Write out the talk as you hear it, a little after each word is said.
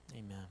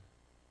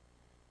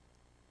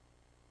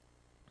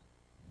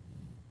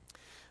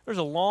there's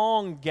a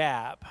long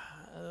gap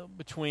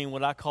between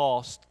what I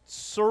call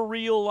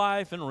surreal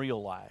life and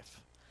real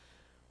life.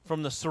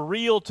 From the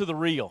surreal to the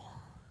real.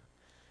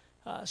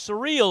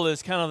 Surreal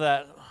is kind of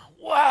that,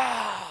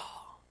 wow.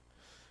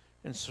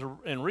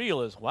 And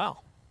real is, wow.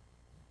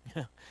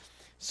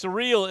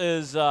 Surreal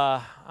is,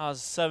 I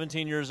was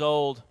 17 years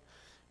old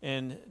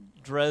in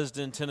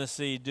Dresden,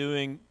 Tennessee,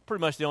 doing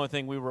pretty much the only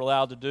thing we were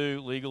allowed to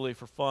do legally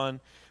for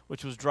fun,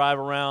 which was drive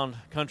around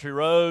country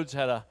roads.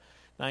 Had a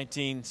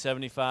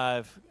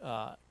 1975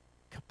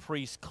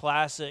 Caprice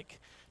Classic,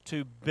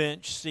 2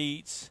 bench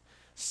seats,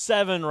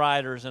 7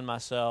 riders and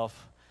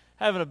myself,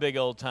 having a big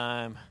old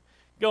time,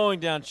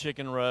 going down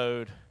Chicken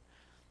Road,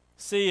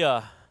 see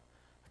a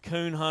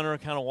coon hunter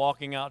kind of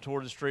walking out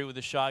toward the street with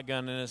a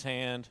shotgun in his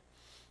hand.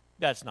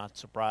 That's not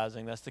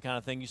surprising. That's the kind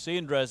of thing you see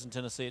in Dresden,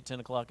 Tennessee at 10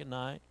 o'clock at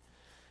night.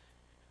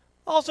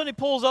 All of a sudden he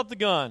pulls up the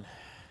gun.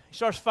 He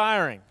starts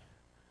firing.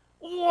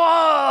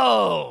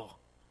 Whoa!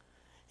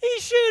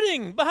 He's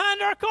shooting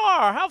behind our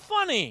car. How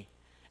funny.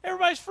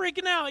 Everybody's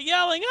freaking out,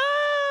 yelling,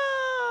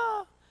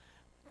 ah!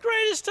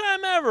 Greatest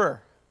time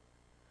ever.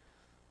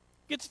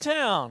 Get to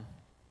town.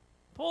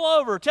 Pull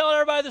over. Tell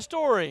everybody the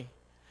story.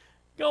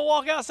 Go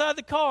walk outside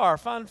the car.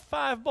 Find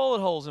 5 bullet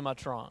holes in my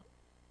trunk.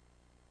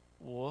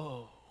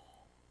 Whoa.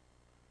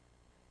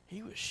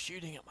 He was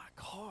shooting at my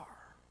car.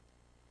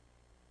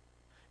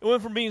 It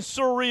went from being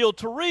surreal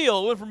to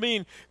real. It went from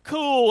being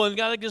cool and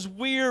got like this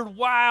weird,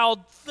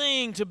 wild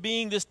thing to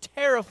being this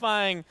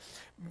terrifying,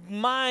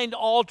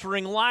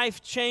 mind-altering,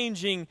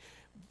 life-changing.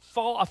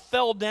 I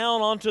fell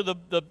down onto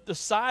the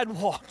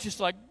sidewalk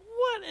just like,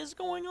 what is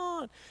going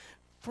on?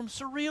 From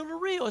surreal to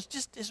real.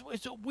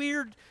 It's a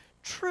weird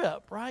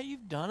trip, right?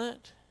 You've done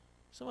it.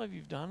 Some of you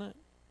have done it.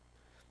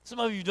 Some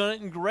of you have done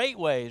it in great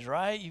ways,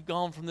 right? You've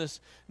gone from this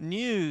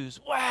news,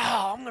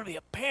 wow, I'm going to be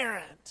a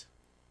parent.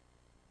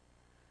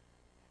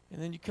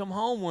 And then you come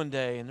home one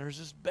day and there's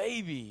this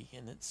baby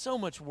and it's so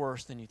much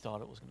worse than you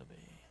thought it was going to be.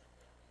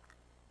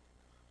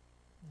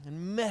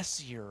 And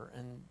messier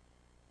and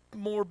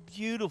more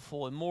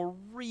beautiful and more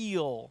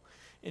real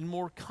and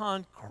more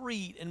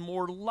concrete and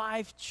more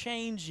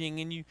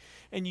life-changing,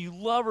 and you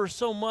love her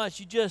so much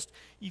you just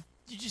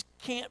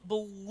can't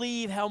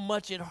believe how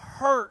much it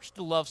hurts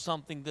to love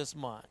something this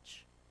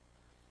much.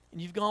 And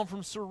you've gone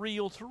from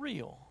surreal to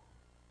real.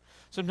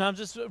 Sometimes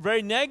it's a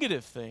very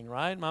negative thing,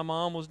 right? My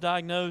mom was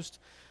diagnosed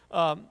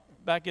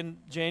back in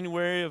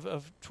January of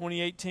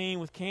 2018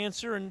 with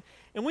cancer, and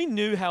we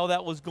knew how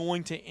that was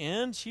going to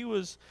end. She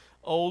was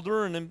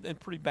older and in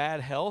pretty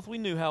bad health. We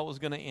knew how it was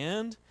going to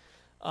end.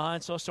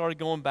 And so I started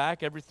going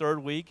back every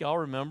 3rd week. Y'all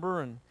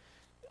remember, and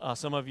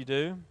some of you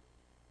do.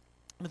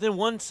 But then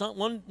one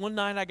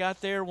night I got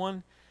there,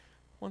 one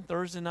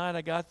Thursday night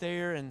I got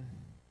there, and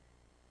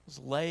it was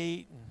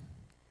late, and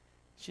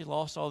she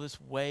lost all this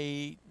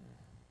weight, and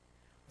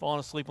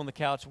falling asleep on the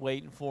couch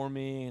waiting for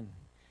me, and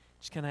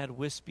she kind of had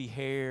wispy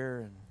hair,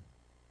 and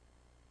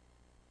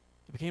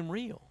it became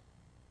real.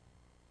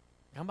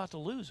 I'm about to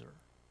lose her.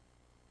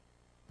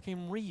 It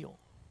became real.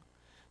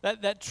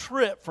 That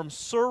trip from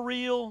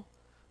surreal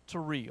to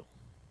real.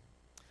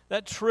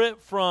 That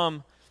trip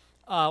from,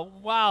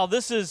 wow,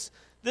 this is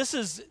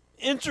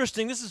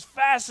interesting, this is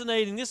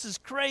fascinating, this is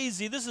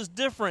crazy, this is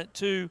different,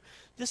 to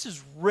this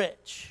is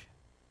rich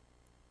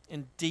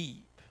and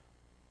deep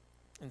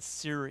and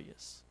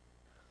serious.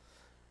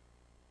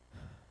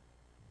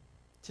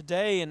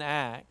 Today in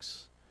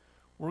Acts,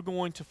 we're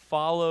going to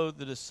follow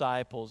the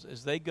disciples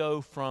as they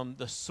go from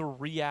the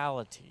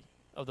surreality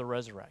of the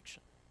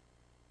resurrection.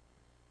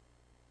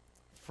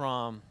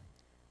 From,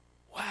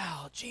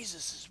 wow,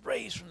 Jesus is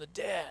raised from the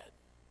dead.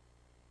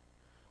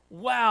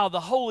 Wow,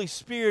 the Holy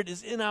Spirit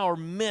is in our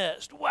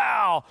midst.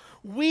 Wow,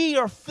 we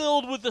are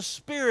filled with the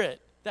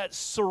Spirit. That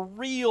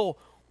surreal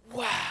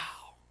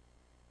wow.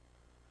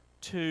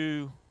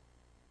 To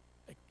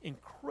an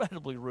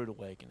incredibly rude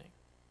awakening.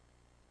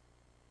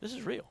 This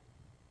is real.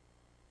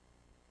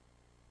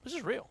 This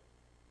is real.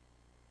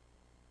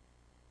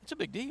 It's a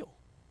big deal.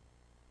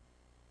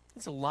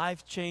 It's a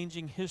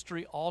life-changing,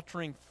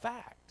 history-altering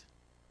fact.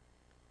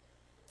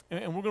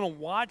 And we're going to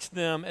watch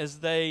them as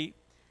they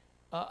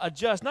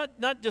adjust,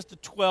 not just the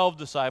 12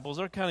 disciples,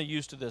 they're kind of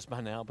used to this by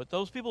now, but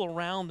those people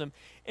around them.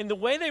 And the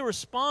way they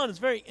respond is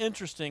very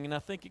interesting, and I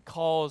think it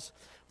calls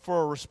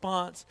for a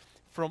response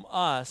from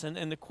us.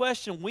 And the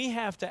question we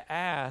have to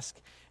ask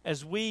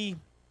as we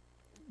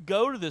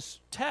go to this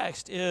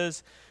text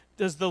is,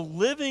 does the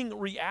living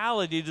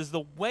reality, does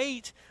the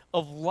weight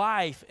of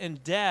life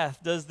and death,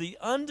 does the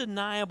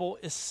undeniable,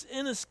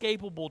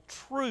 inescapable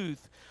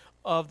truth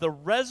of the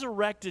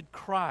resurrected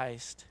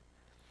Christ,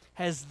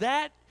 has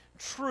that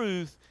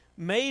truth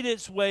made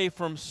its way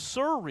from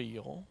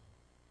surreal,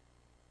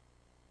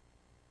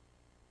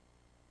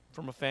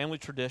 from a family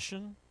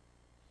tradition,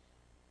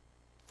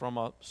 from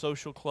a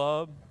social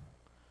club,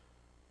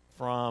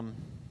 from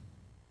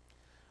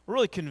a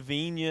really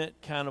convenient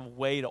kind of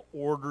way to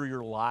order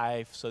your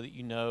life so that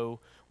you know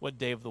what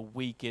day of the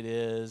week it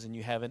is and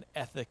you have an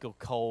ethical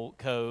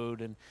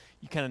code and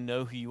you kind of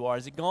know who you are?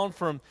 Has it gone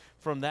from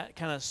that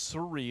kind of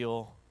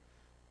surreal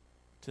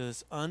to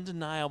this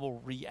undeniable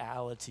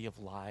reality of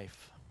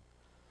life,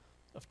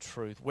 of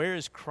truth. Where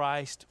is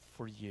Christ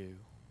for you?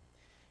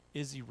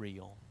 Is he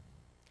real?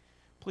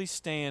 Please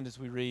stand as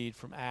we read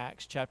from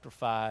Acts chapter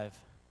 5.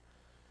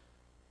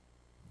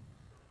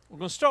 We're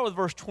going to start with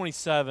verse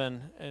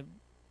 27,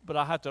 but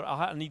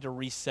I need to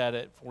reset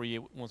it for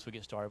you once we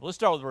get started. But let's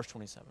start with verse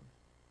 27.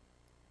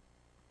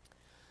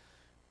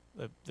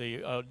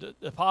 The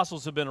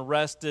apostles have been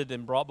arrested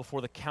and brought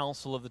before the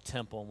council of the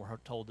temple, and we're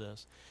told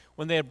this.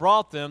 When they had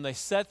brought them, they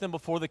set them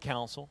before the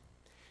council,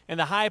 and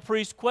the high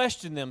priest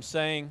questioned them,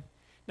 saying,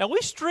 "Now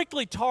we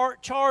strictly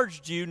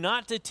charged you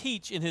not to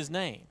teach in his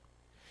name,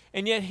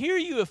 and yet here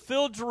you have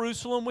filled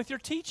Jerusalem with your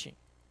teaching,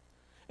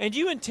 and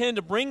you intend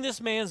to bring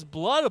this man's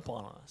blood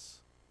upon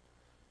us."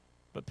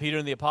 But Peter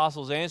and the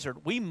apostles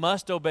answered, "We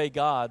must obey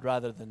God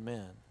rather than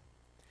men.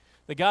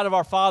 The God of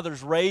our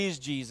fathers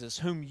raised Jesus,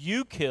 whom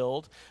you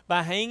killed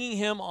by hanging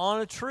him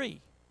on a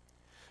tree.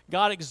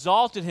 God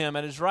exalted him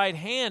at his right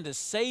hand as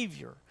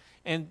Savior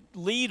and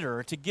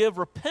leader to give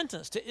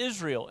repentance to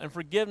Israel and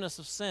forgiveness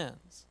of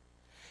sins.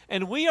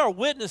 And we are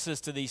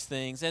witnesses to these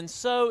things, and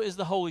so is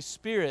the Holy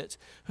Spirit,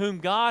 whom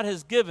God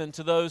has given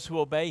to those who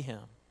obey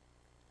him."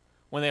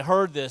 When they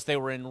heard this, they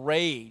were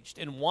enraged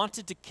and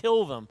wanted to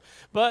kill them.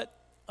 But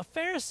a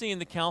Pharisee in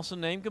the council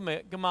named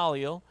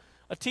Gamaliel,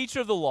 a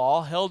teacher of the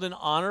law, held in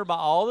honor by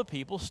all the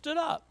people, stood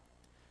up.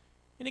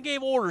 And he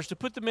gave orders to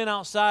put the men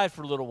outside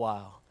for a little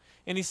while.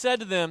 And he said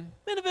to them,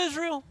 "Men of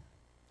Israel,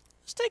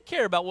 let's take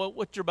care about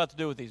what you're about to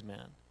do with these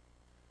men.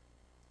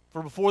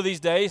 For before these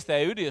days,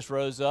 Theudas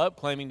rose up,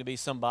 claiming to be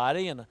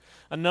somebody, and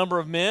a number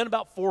of men,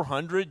 about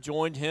 400,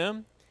 joined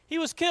him. He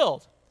was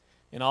killed,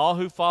 and all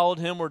who followed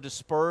him were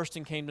dispersed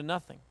and came to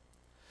nothing.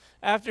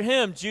 After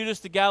him, Judas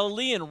the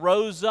Galilean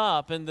rose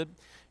up in the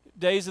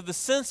days of the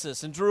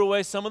census and drew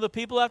away some of the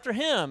people after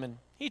him, and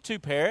he too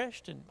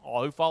perished, and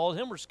all who followed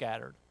him were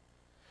scattered.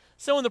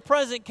 So in the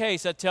present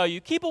case, I tell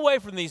you, keep away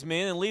from these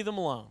men and leave them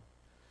alone.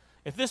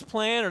 If this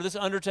plan or this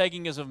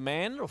undertaking is of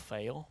man, it'll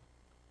fail.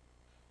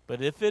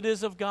 But if it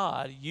is of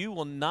God, you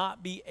will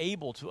not be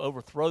able to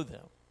overthrow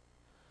them.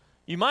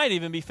 You might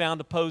even be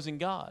found opposing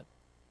God."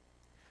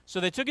 So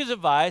they took his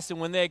advice, and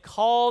when they had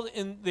called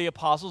in the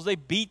apostles, they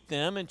beat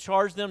them and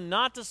charged them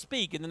not to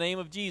speak in the name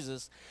of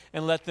Jesus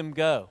and let them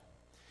go.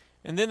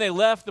 And then they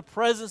left the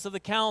presence of the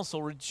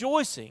council,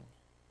 rejoicing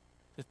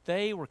that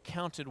they were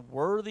counted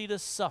worthy to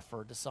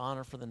suffer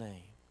dishonor for the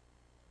name.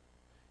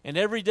 And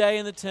every day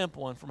in the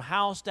temple and from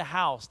house to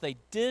house, they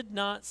did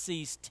not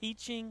cease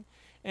teaching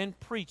and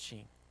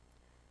preaching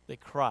that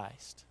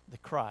Christ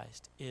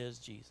is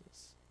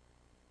Jesus.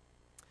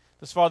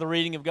 Thus far, the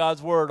reading of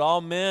God's word. All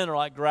men are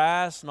like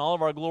grass, and all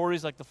of our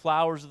glories like the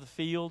flowers of the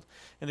field.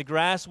 And the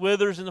grass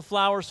withers and the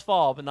flowers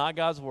fall, but not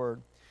God's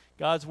word.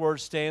 God's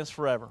word stands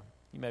forever.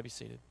 You may be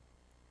seated.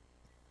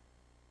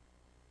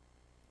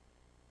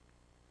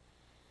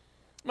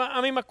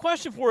 My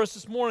question for us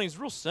this morning is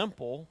real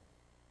simple.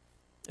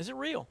 Is it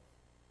real?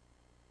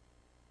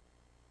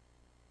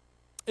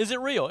 Is it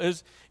real?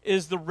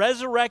 Is the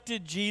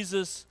resurrected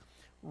Jesus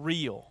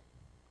real?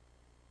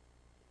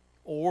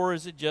 Or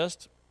is it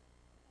just,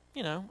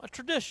 a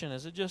tradition?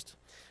 Is it just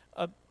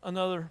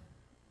another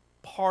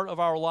part of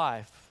our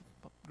life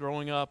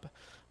growing up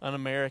an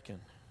American?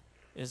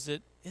 Is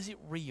it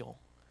real?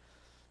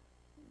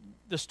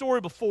 The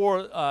story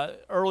before,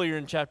 earlier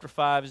in chapter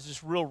 5, is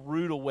this real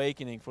rude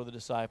awakening for the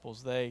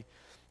disciples. They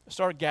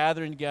start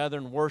gathering together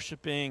and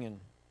worshiping,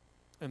 and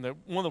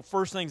one of the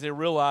first things they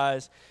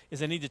realize is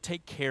they need to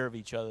take care of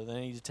each other.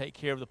 They need to take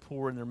care of the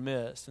poor in their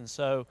midst. And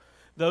so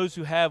those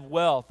who have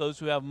wealth, those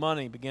who have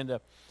money, begin to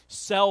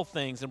sell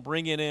things and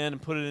bring it in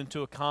and put it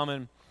into a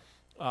common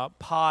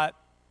pot.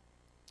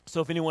 So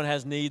if anyone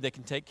has need, they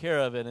can take care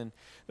of it. And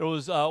there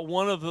was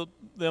one of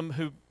them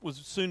who was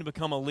soon to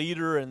become a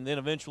leader and then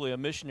eventually a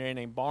missionary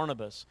named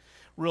Barnabas,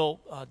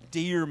 real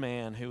dear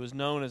man who was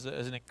known as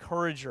an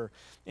encourager.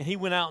 And he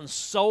went out and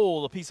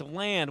sold a piece of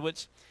land,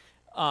 which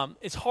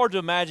it's hard to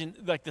imagine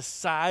like the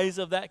size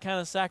of that kind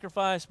of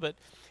sacrifice. But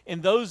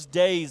in those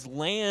days,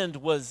 land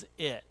was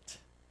it.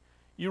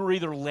 You were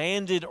either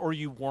landed or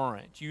you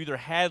weren't. You either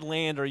had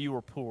land or you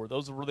were poor.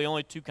 Those were the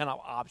only two kind of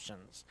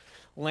options.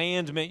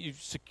 Land meant you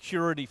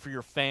security for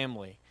your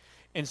family.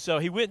 And so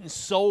he went and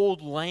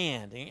sold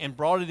land and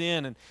brought it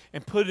in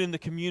and put it in the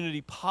community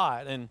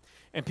pot. And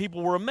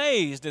people were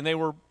amazed and they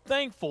were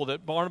thankful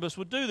that Barnabas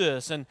would do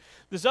this. And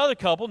this other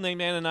couple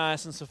named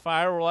Ananias and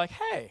Sapphira were like,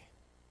 hey,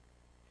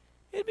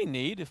 it'd be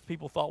neat if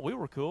people thought we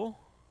were cool.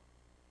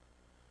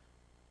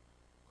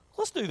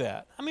 Let's do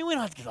that. We don't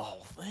have to give the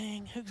whole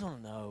thing. Who's going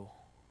to know?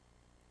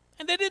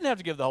 And they didn't have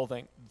to give the whole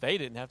thing. They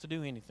didn't have to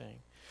do anything.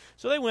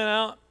 So they went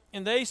out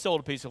and they sold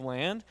a piece of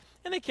land,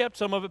 and they kept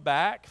some of it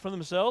back for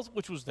themselves,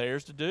 which was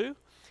theirs to do.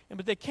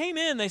 But they came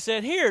in, they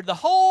said, here, the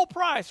whole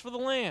price for the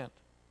land.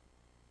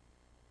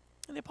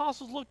 And the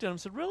apostles looked at him and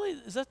said, really?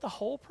 Is that the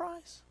whole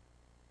price?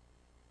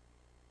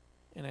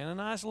 And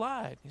Ananias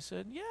lied. He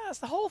said, yeah, it's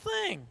the whole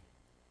thing.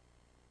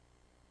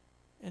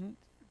 And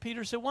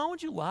Peter said, why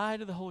would you lie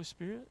to the Holy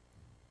Spirit?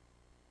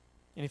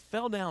 And he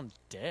fell down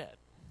dead.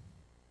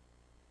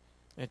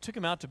 And it took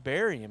him out to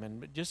bury him.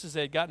 And just as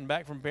they had gotten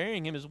back from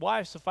burying him, his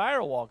wife,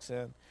 Sapphira, walks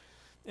in.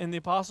 And the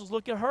apostles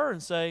look at her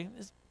and say,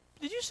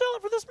 did you sell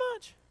it for this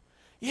much?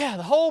 Yeah,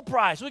 the whole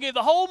price. We gave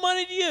the whole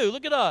money to you.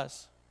 Look at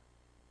us.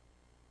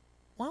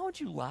 Why would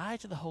you lie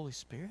to the Holy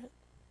Spirit?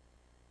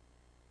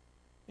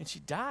 And she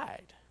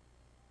died.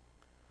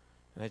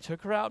 And they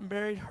took her out and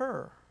buried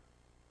her.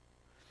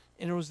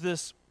 And there was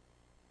this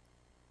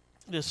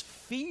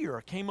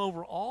fear came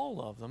over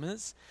all of them. And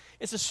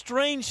it's a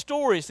strange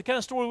story. It's the kind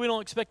of story we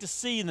don't expect to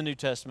see in the New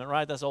Testament,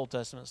 right? That's Old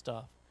Testament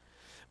stuff.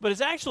 But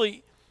it's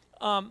actually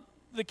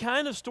the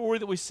kind of story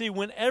that we see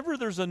whenever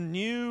there's a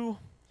new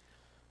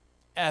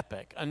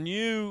epic, a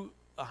new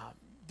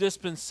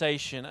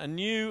dispensation, a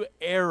new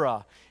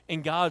era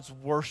in God's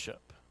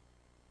worship.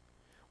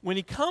 When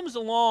he comes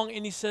along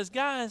and he says,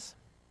 guys,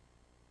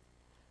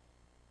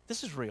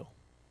 this is real.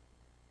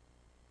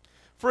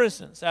 For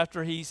instance,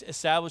 after he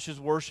establishes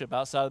worship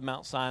outside of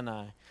Mount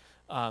Sinai,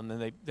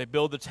 and they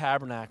build the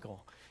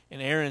tabernacle,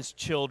 and Aaron's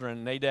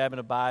children, Nadab and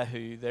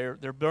Abihu,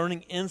 they're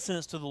burning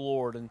incense to the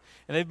Lord, and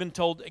they've been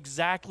told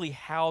exactly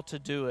how to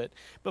do it.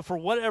 But for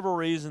whatever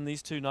reason,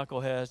 these two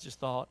knuckleheads just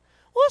thought,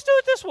 well, let's do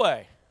it this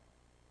way.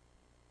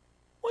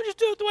 We'll just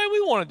do it the way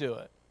we want to do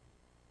it.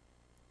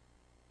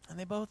 And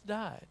they both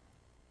died.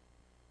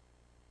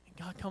 And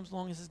God comes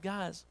along and says,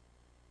 guys,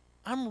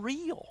 I'm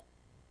real.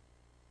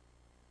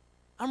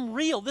 I'm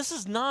real. This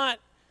is not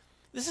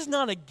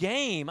a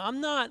game. I'm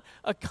not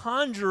a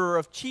conjurer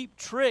of cheap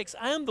tricks.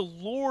 I am the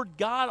Lord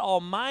God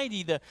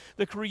Almighty, the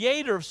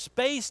creator of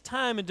space,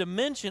 time, and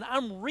dimension.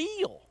 I'm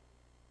real.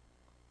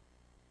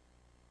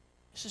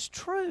 This is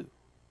true.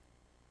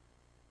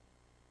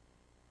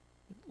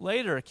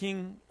 Later,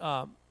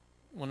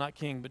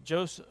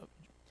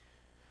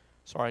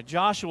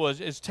 Joshua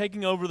is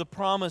taking over the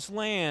promised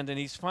land, and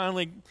he's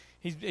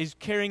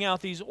carrying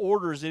out these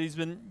orders that he's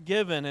been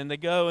given, and they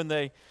go and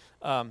they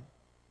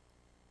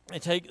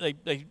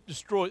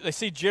destroy. They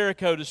see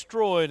Jericho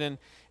destroyed, and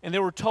they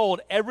were told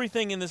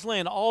everything in this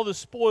land, all the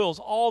spoils,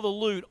 all the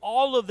loot,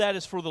 all of that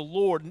is for the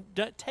Lord.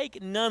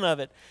 Take none of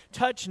it.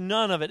 Touch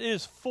none of it. It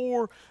is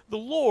for the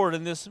Lord.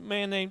 And this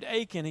man named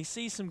Achan, he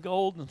sees some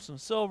gold and some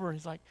silver, and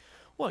he's like,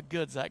 what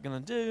good's that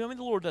going to do? I mean,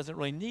 the Lord doesn't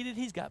really need it.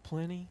 He's got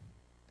plenty.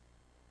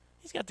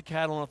 He's got the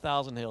cattle on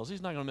 1,000 hills.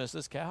 He's not going to miss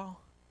this cow.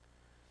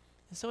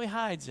 And so he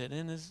hides it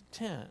in his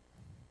tent.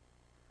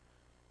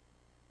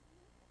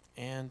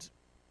 And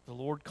the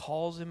Lord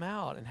calls him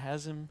out and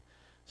has him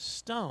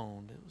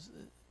stoned.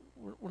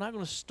 We're not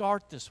going to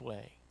start this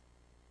way.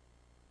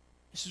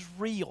 This is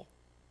real.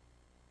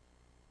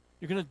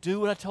 You're going to do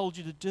what I told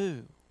you to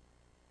do.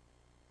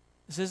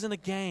 This isn't a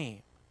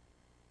game.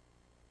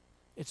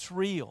 It's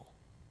real.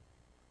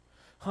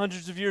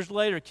 Hundreds of years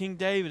later, King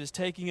David is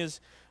taking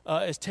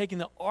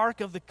the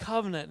Ark of the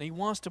Covenant, and he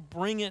wants to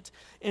bring it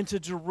into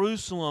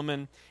Jerusalem,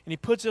 and he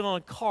puts it on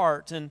a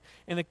cart, and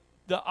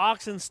the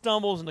oxen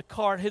stumbles, and the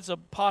cart hits a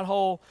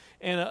pothole,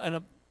 and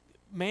a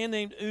man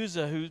named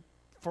Uzzah, who,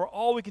 for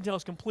all we can tell,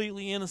 is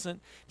completely innocent,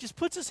 just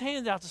puts his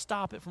hand out to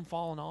stop it from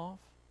falling off.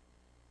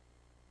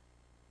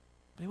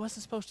 But he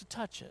wasn't supposed to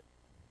touch it.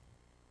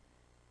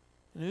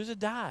 And Uzzah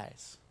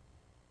dies.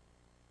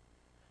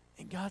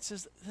 And God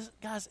says,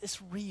 guys,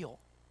 it's real.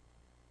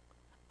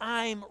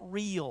 I'm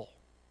real.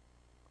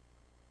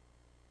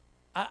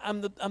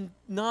 I'm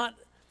not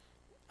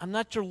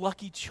your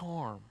lucky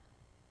charm.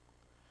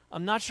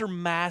 I'm not your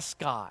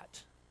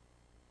mascot.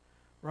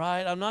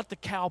 Right? I'm not the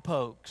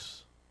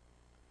cowpokes.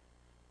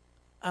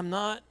 I'm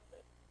not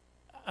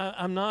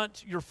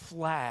your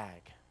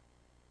flag.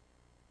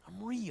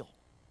 I'm real.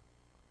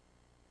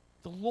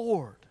 The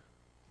Lord,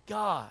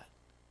 God.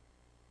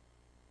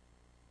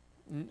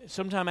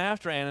 Sometime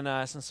after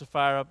Ananias and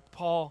Sapphira,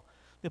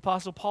 the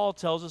Apostle Paul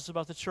tells us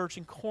about the church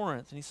in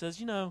Corinth. And he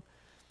says,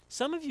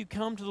 some of you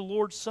come to the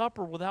Lord's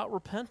Supper without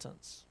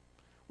repentance,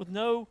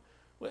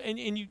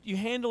 and you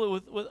handle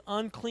it with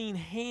unclean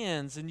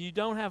hands, and you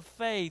don't have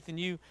faith, and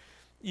you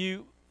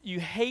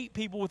hate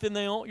people within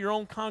your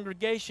own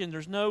congregation.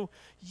 There's no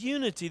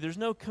unity. There's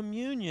no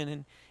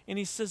communion. And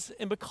he says,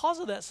 and because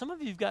of that, some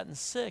of you have gotten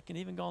sick and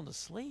even gone to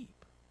sleep.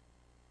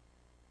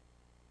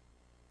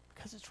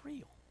 Because it's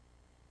real.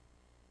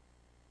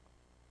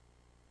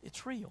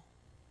 It's real.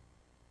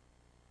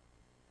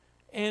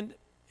 And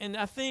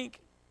I think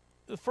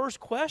the first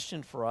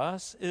question for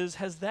us is,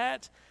 has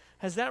that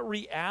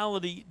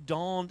reality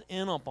dawned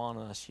in upon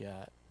us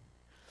yet?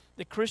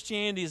 That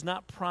Christianity is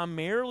not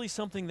primarily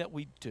something that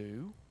we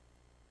do.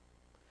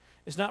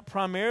 It's not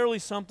primarily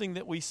something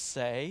that we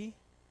say.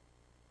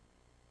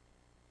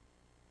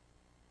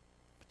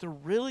 But there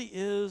really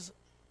is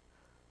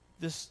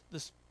this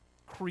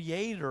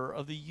creator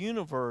of the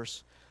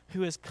universe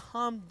who has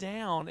come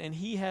down, and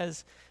he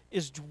is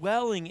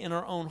dwelling in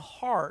our own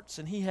hearts,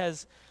 and he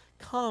has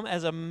come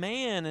as a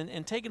man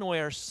and taken away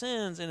our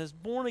sins, and is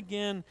born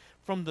again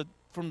from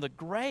the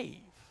grave.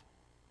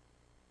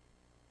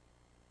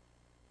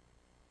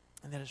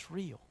 And that is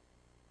real.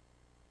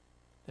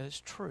 That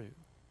is true.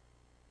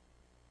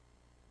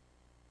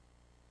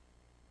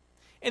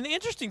 And the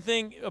interesting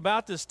thing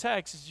about this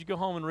text, as you go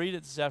home and read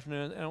it this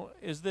afternoon,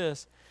 is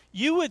this.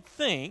 You would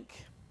think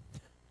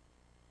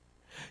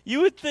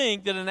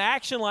that an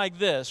action like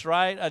this,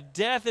 right, a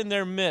death in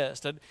their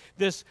midst,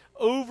 this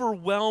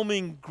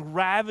overwhelming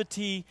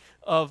gravity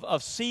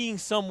of seeing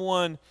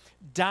someone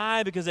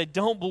die because they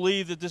don't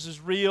believe that this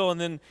is real, and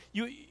then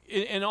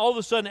and all of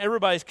a sudden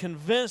everybody's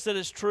convinced that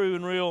it's true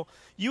and real,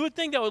 you would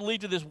think that would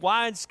lead to this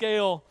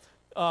wide-scale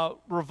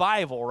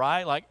revival,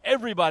 right? Like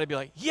everybody be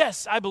like,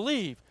 yes, I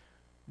believe.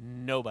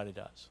 Nobody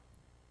does.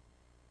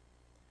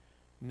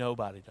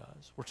 Nobody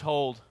does. We're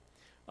told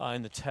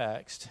in the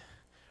text,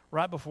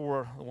 right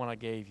before the one I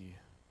gave you,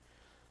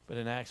 but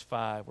in Acts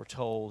 5, we're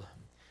told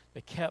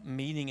they kept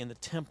meeting in the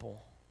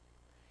temple,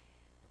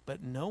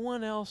 but no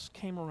one else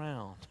came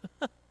around.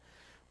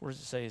 What does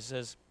it say? It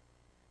says,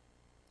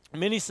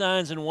 many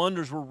signs and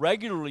wonders were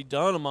regularly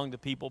done among the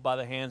people by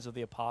the hands of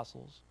the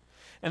apostles.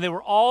 And they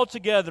were all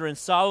together in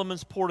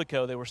Solomon's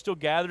portico. They were still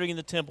gathering in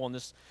the temple, in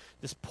this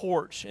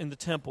porch in the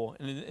temple.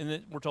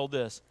 And we're told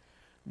this,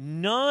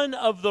 none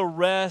of the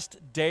rest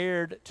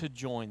dared to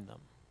join them.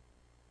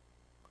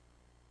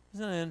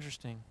 Isn't that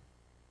interesting?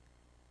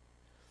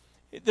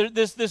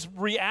 This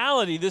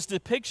reality, this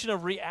depiction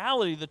of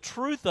reality, the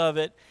truth of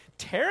it,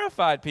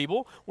 terrified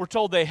people. We're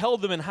told they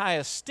held them in high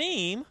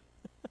esteem.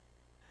 But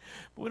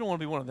we don't want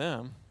to be one of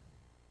them.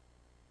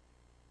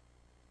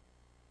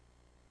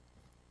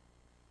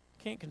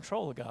 Can't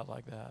control a God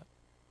like that.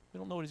 We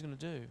don't know what he's going to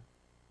do.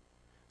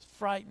 It's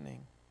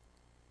frightening.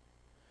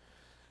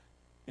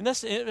 And I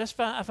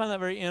find that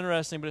very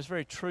interesting, but it's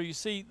very true. You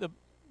see,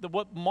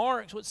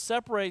 what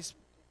separates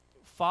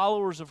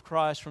followers of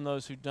Christ from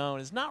those who don't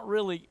is not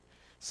really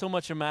so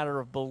much a matter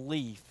of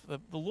belief.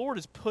 The Lord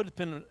has put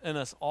in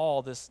us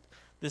all this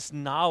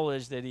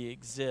knowledge that he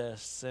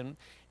exists.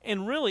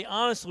 And really,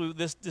 honestly,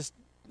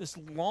 this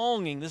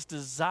longing, this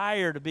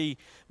desire to be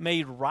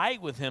made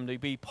right with him, to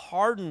be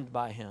pardoned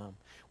by him.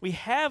 We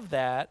have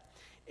that.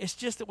 It's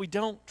just that we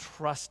don't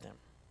trust him.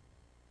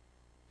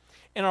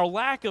 And our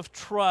lack of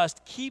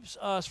trust keeps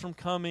us from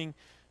coming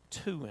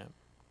to him.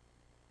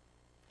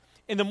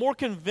 And the more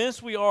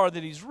convinced we are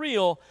that he's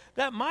real,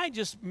 that might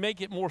just make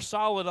it more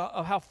solid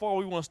of how far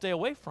we want to stay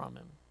away from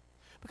him.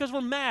 Because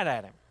we're mad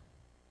at him.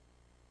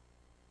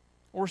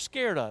 Or we're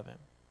scared of him.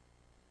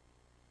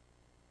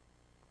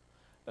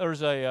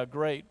 There's a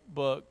great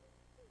book.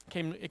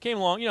 It came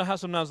along. You know how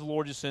sometimes the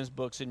Lord just sends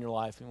books in your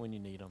life when you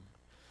need them.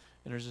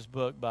 And there's this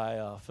book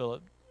by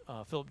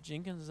Philip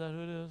Jenkins. Is that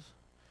who it is?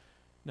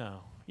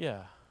 No.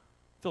 Yeah.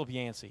 Philip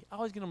Yancey. I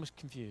always get them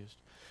confused.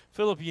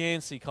 Philip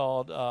Yancey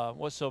called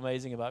What's So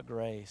Amazing About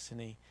Grace. And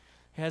he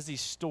has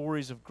these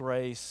stories of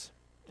grace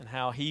and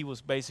how he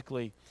was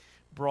basically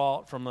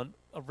brought from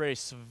a very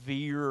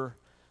severe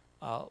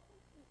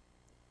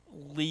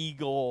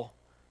legal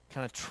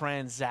kind of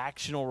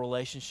transactional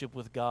relationship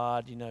with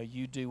God. You know,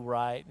 you do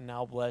right and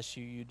I'll bless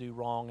you. You do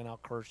wrong and I'll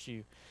curse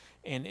you.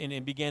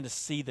 And began to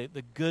see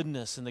the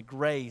goodness and the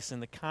grace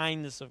and the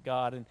kindness of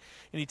God. And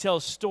he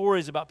tells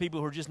stories about people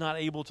who are just not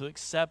able to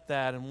accept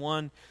that. And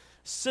one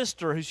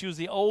sister, she was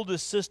the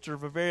oldest sister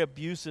of a very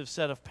abusive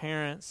set of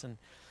parents. And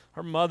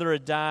her mother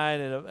had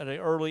died at an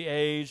early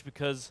age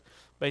because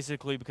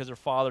her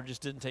father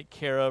just didn't take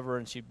care of her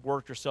and she'd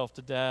worked herself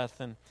to death.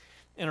 And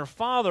her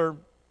father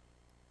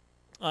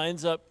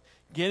ends up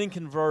getting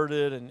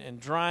converted and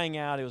drying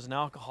out. He was an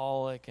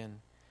alcoholic.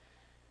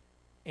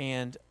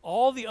 And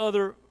all the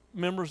other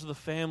members of the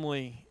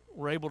family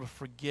were able to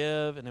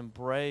forgive and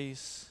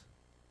embrace.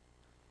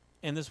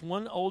 And this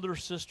one older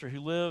sister who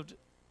lived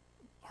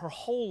her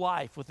whole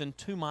life within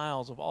 2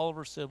 miles of all of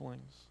her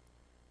siblings,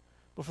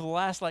 but for the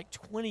last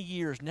 20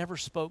 years never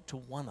spoke to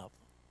one of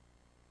them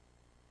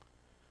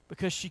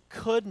because she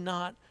could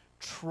not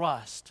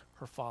trust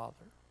her father.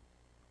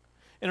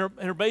 And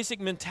her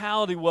basic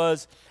mentality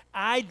was,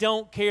 I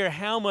don't care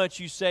how much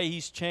you say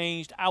he's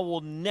changed, I will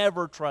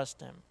never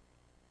trust him.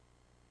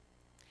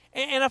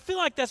 And I feel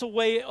like that's a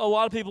way a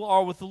lot of people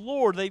are with the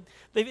Lord. They've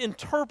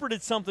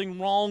interpreted something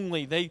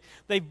wrongly.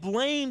 They've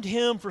blamed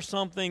him for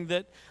something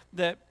that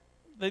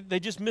they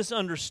just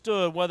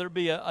misunderstood, whether it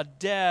be a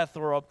death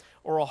or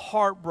a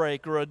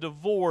heartbreak or a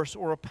divorce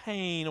or a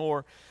pain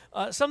or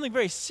something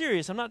very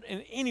serious. I'm not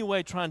in any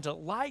way trying to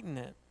lighten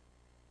it.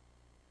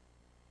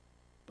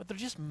 But they're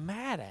just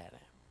mad at him.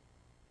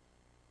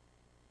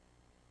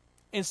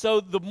 And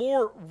so the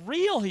more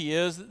real he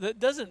is, that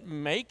doesn't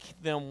make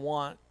them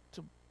want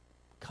to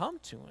come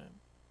to him.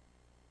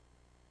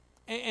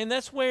 And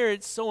that's where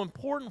it's so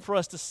important for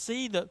us to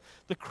see the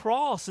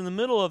cross in the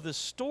middle of this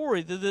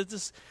story,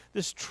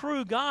 this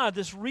true God,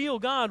 this real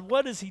God.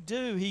 What does he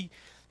do?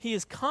 He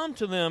has come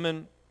to them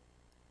and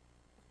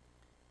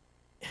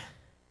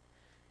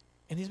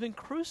he's been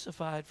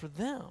crucified for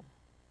them.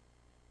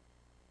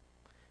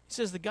 He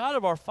says, the God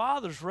of our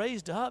fathers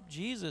raised up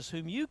Jesus,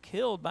 whom you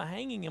killed by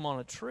hanging him on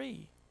a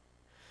tree.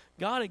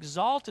 God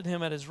exalted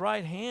him at his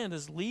right hand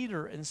as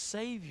leader and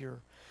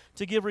Savior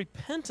to give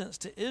repentance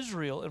to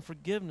Israel and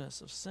forgiveness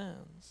of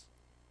sins.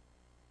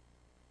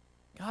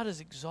 God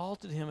has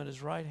exalted him at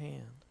his right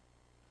hand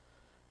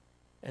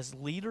as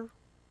leader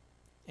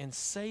and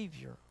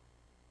Savior,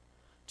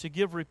 to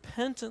give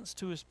repentance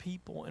to his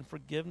people and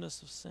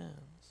forgiveness of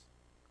sins.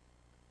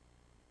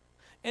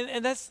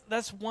 And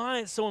that's why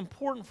it's so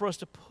important for us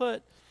to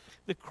put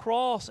the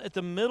cross at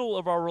the middle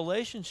of our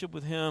relationship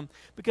with him,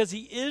 because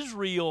he is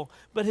real,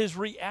 but his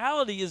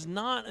reality is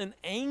not an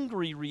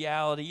angry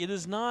reality. It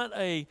is not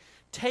a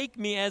take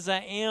me as I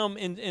am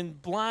in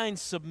blind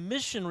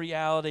submission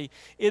reality.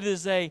 It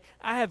is I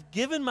have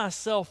given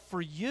myself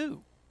for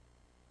you.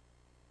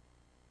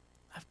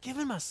 I've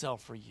given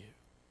myself for you.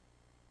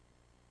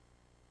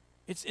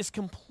 It's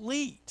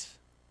complete.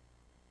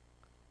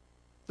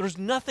 There's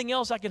nothing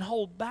else I can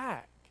hold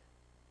back.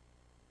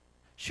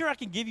 Sure, I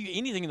can give you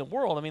anything in the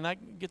world. I mean, I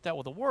can get that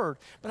with a word.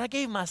 But I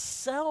gave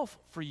myself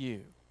for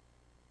you.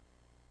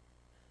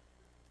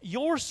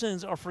 Your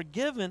sins are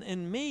forgiven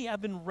in me.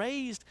 I've been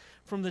raised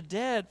from the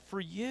dead for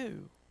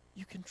you.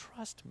 You can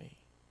trust me.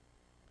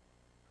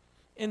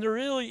 And there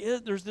really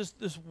is, there's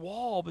this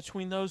wall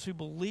between those who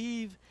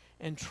believe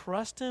and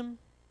trust him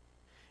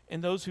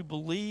and those who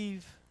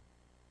believe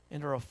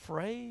and are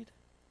afraid.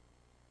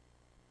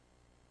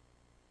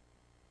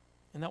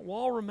 And that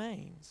wall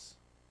remains.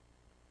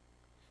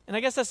 And I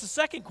guess that's the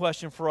second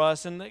question for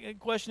us. And the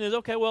question is,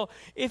 okay, well,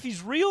 if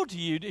he's real to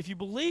you, if you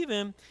believe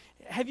him,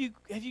 have you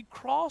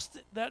crossed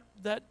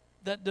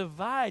that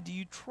divide? Do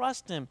you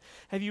trust him?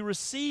 Have you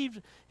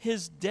received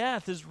his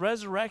death, his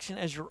resurrection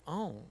as your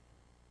own?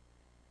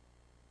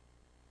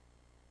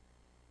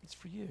 It's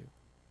for you.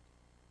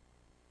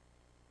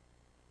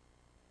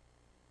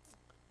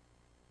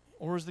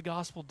 Or is the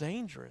gospel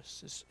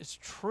dangerous? It's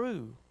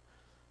true.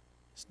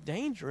 It's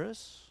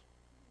dangerous.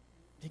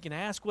 He can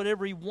ask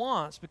whatever he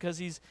wants because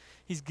he's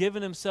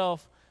given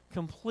himself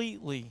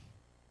completely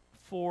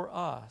for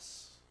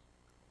us.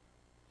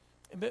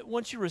 But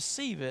once you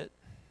receive it,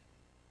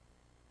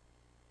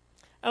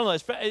 I don't know,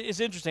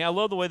 it's interesting. I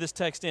love the way this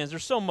text ends.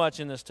 There's so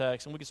much in this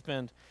text, and we could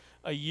spend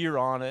a year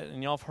on it.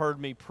 And y'all have heard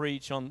me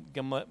preach on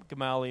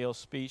Gamaliel's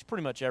speech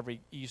pretty much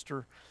every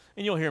Easter.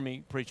 And you'll hear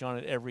me preach on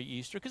it every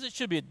Easter because it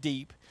should be a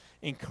deep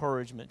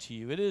encouragement to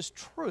you. It is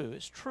true.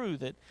 It's true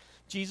that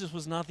Jesus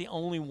was not the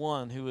only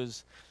one who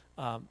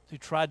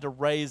tried to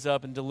raise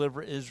up and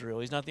deliver Israel.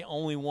 He's not the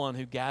only one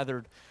who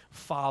gathered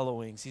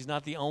followings. He's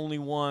not the only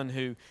one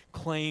who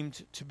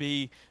claimed to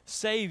be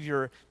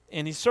Savior.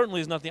 And he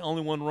certainly is not the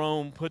only one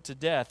Rome put to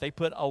death. They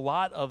put a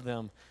lot of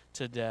them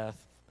to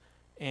death.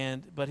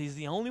 But he's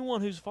the only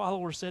one whose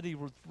followers said he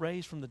was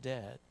raised from the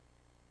dead.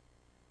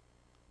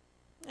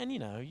 And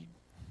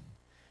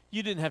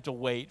you didn't have to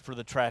wait for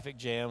the traffic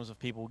jams of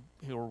people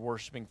who were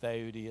worshiping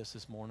Theudius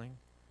this morning.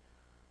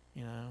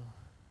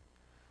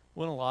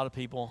 Wasn't a lot of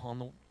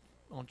people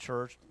on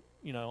church,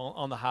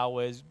 on the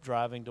highways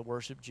driving to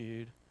worship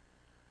Jude.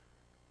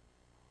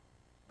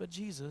 But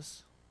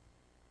Jesus,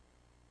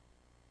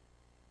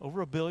 over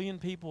 1 billion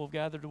people have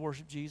gathered to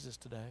worship Jesus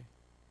today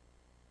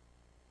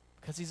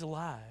because he's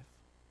alive.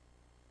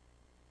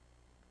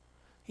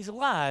 He's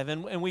alive,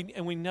 and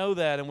we know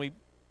that, and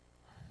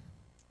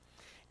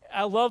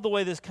I love the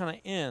way this kind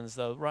of ends,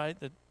 though, right?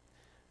 That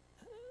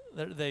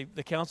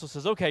the council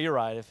says, okay, you're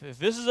right. If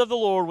this is of the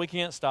Lord, we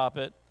can't stop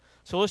it.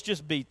 So let's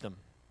just beat them.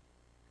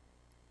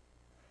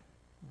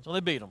 So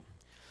they beat them.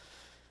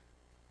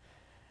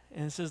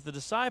 And it says, the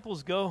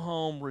disciples go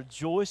home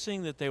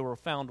rejoicing that they were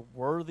found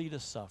worthy to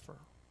suffer.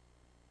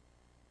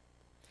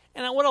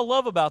 And what I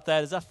love about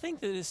that is I think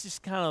that it's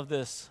just kind of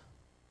this,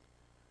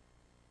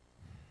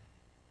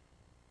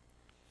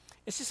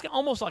 it's just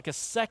almost like a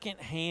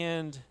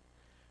secondhand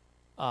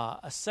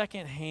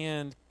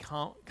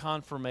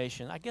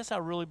confirmation. I guess I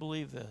really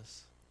believe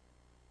this.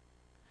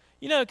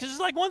 Because it's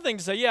like one thing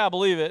to say, yeah, I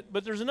believe it,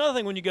 but there's another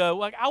thing when you go,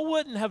 like, I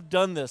wouldn't have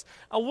done this.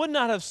 I would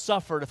not have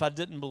suffered if I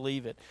didn't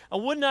believe it. I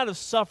would not have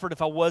suffered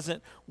if I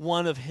wasn't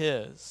one of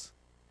his.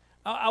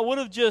 I would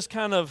have just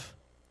kind of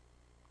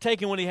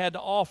taken what he had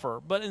to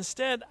offer, but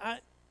instead,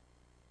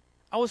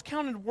 I was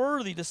counted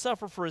worthy to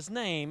suffer for his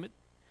name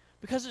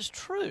because it's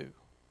true.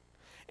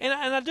 And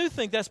I do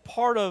think that's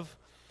part of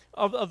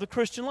the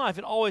Christian life.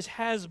 It always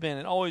has been.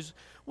 It always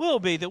will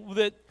be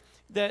that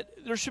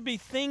there should be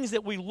things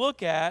that we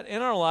look at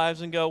in our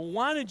lives and go,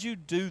 why did you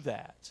do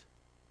that?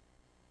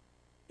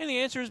 And the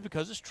answer is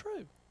because it's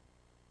true.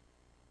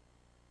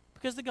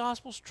 Because the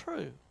gospel's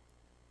true.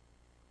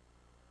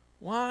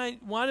 Why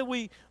do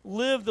we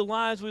live the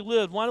lives we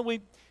live? Why do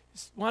we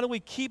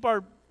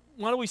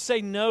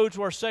say no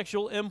to our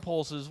sexual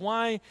impulses?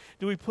 Why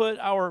do we put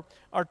our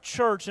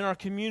church and our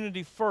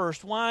community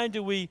first? Why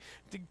do we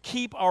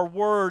keep our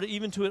word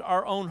even to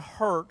our own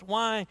hurt?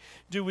 Why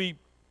do we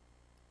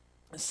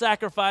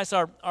sacrifice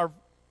our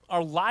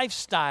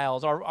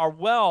lifestyles, our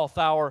wealth,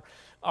 our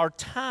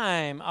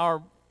time,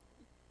 our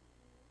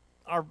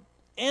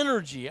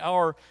energy,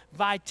 our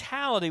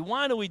vitality?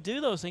 Why do we do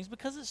those things?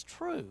 Because it's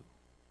true.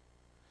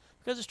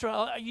 Because it's true.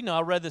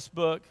 I read this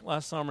book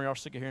last summer. Y'all are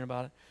sick of hearing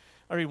about it.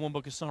 I read one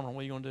book a summer.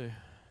 What are you going to do?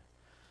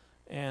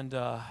 And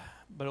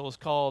but it was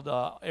called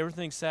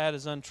Everything Sad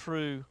is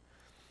Untrue,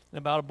 and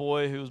about a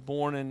boy who was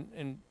born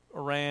in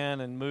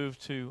Iran and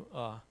moved to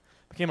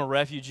became a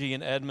refugee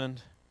in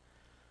Edmond.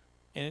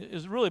 And it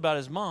was really about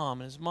his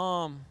mom, and his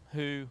mom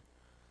who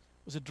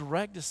was a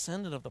direct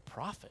descendant of the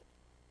prophet.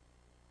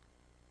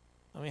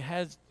 I mean,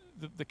 had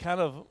the kind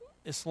of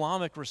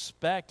Islamic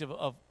respect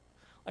of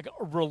like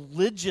a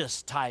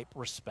religious type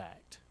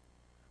respect,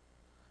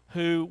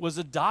 who was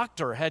a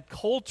doctor, had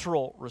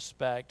cultural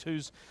respect,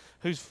 whose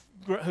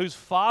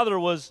father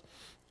was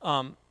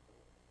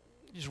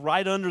just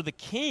right under the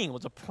king,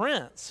 was a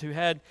prince, who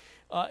had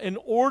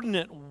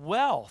inordinate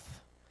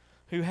wealth,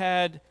 who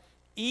had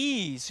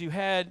ease, who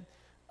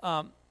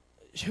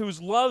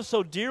was loved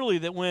so dearly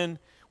that when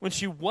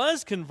she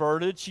was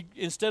converted, she,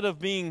 instead of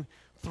being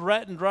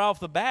threatened right off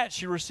the bat,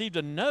 she received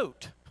a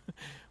note.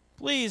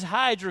 Please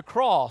hide your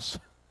cross.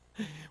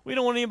 We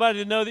don't want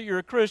anybody to know that you're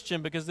a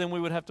Christian, because then we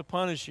would have to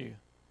punish you.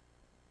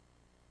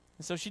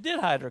 And so she did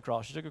hide her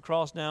cross. She took her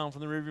cross down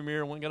from the rearview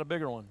mirror and went and got a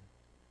bigger one,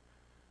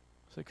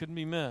 so it couldn't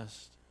be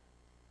missed.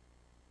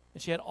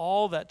 And she had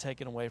all that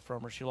taken away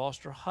from her. She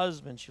lost her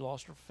husband. She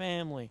lost her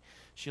family.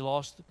 She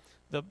lost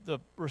the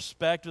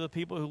respect of the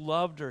people who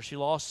loved her. She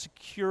lost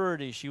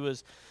security. She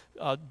was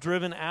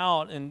driven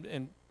out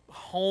and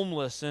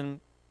homeless in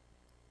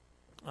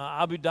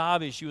Abu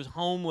Dhabi. She was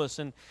homeless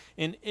in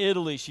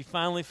Italy. She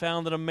finally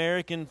found an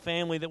American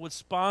family that would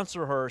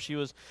sponsor her. She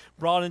was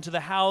brought into the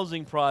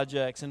housing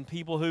projects and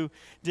people who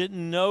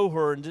didn't know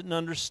her and didn't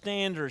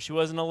understand her. She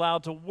wasn't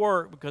allowed to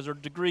work because her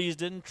degrees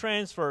didn't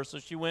transfer, so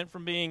she went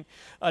from being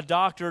a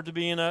doctor to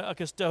being a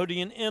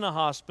custodian in a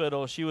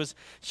hospital. She was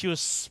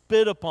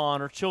spit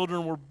upon. Her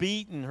children were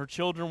beaten. Her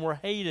children were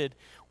hated.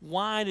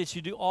 Why did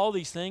she do all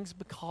these things?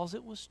 Because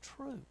it was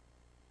true.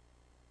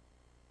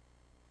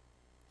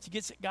 She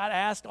got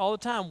asked all the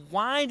time,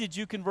 why did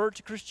you convert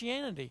to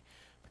Christianity?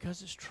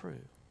 Because it's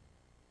true.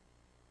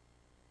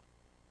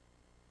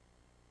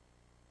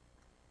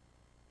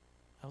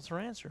 That was her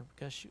answer,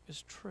 because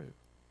it's true.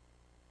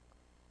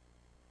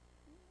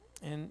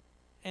 And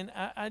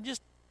I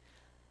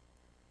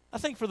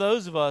think for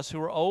those of us who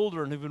are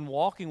older and who've been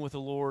walking with the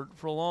Lord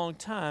for a long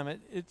time,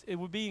 it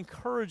would be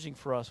encouraging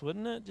for us,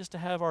 wouldn't it? Just to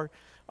have our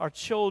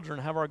children,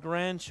 have our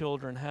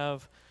grandchildren,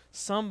 have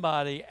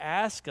somebody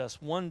ask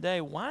us one day,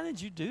 why did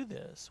you do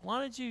this?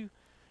 Why did you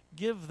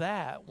give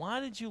that? Why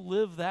did you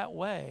live that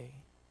way?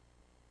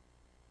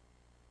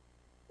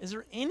 Is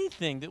there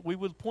anything that we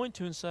would point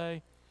to and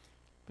say,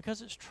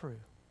 because it's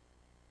true?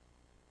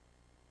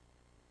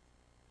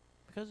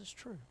 Because it's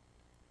true.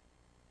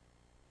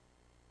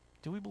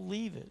 Do we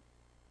believe it?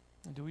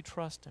 And do we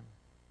trust Him?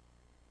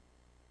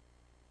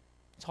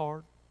 It's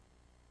hard.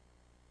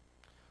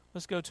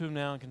 Let's go to Him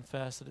now and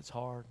confess that it's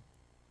hard,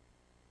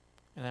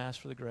 and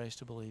ask for the grace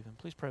to believe Him.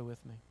 Please pray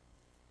with me.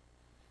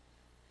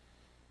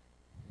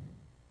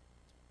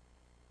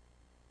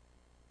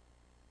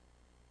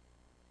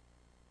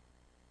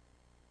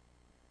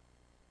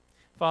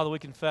 Father, we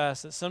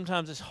confess that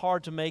sometimes it's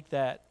hard to make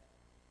that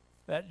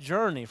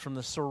journey from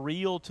the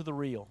surreal to the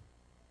real,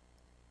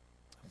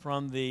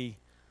 from the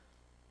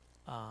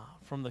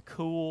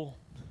cool,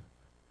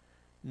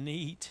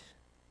 neat,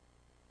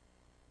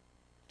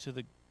 to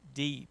the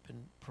deep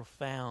and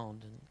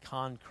profound and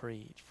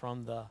concrete,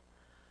 from the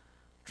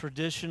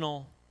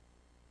traditional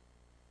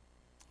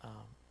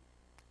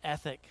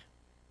ethic,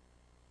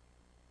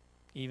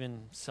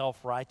 even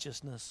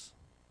self-righteousness,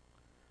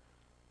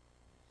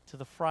 to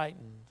the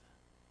frightened,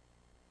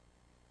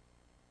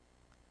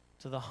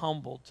 to the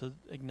humbled, to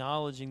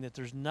acknowledging that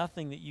there's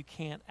nothing that you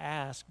can't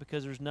ask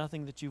because there's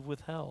nothing that you've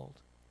withheld.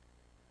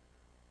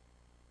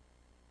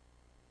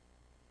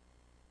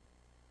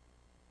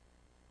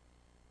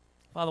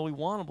 Father, we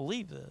want to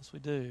believe this. We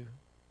do.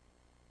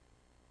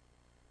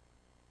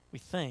 We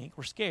think.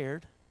 We're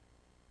scared.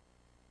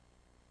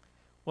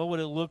 What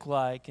would it look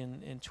like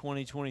in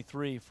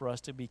 2023 for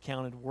us to be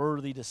counted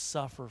worthy to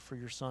suffer for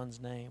your Son's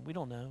name? We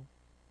don't know.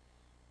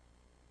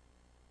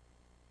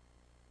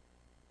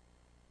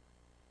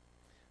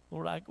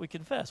 Lord, we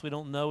confess we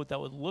don't know what that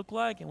would look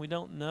like, and we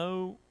don't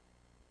know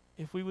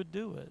if we would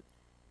do it.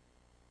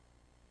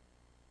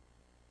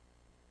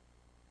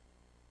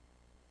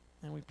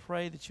 And we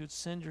pray that you would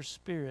send your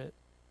Spirit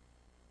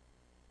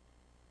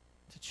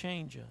to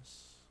change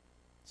us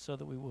so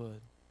that we would.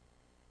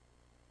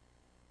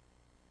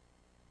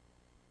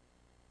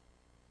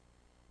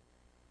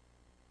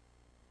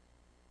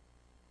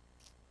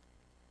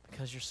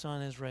 Because your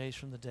Son is raised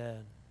from the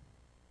dead.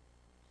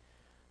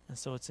 And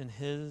so it's in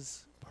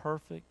His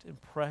perfect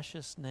and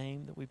precious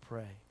name that we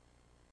pray.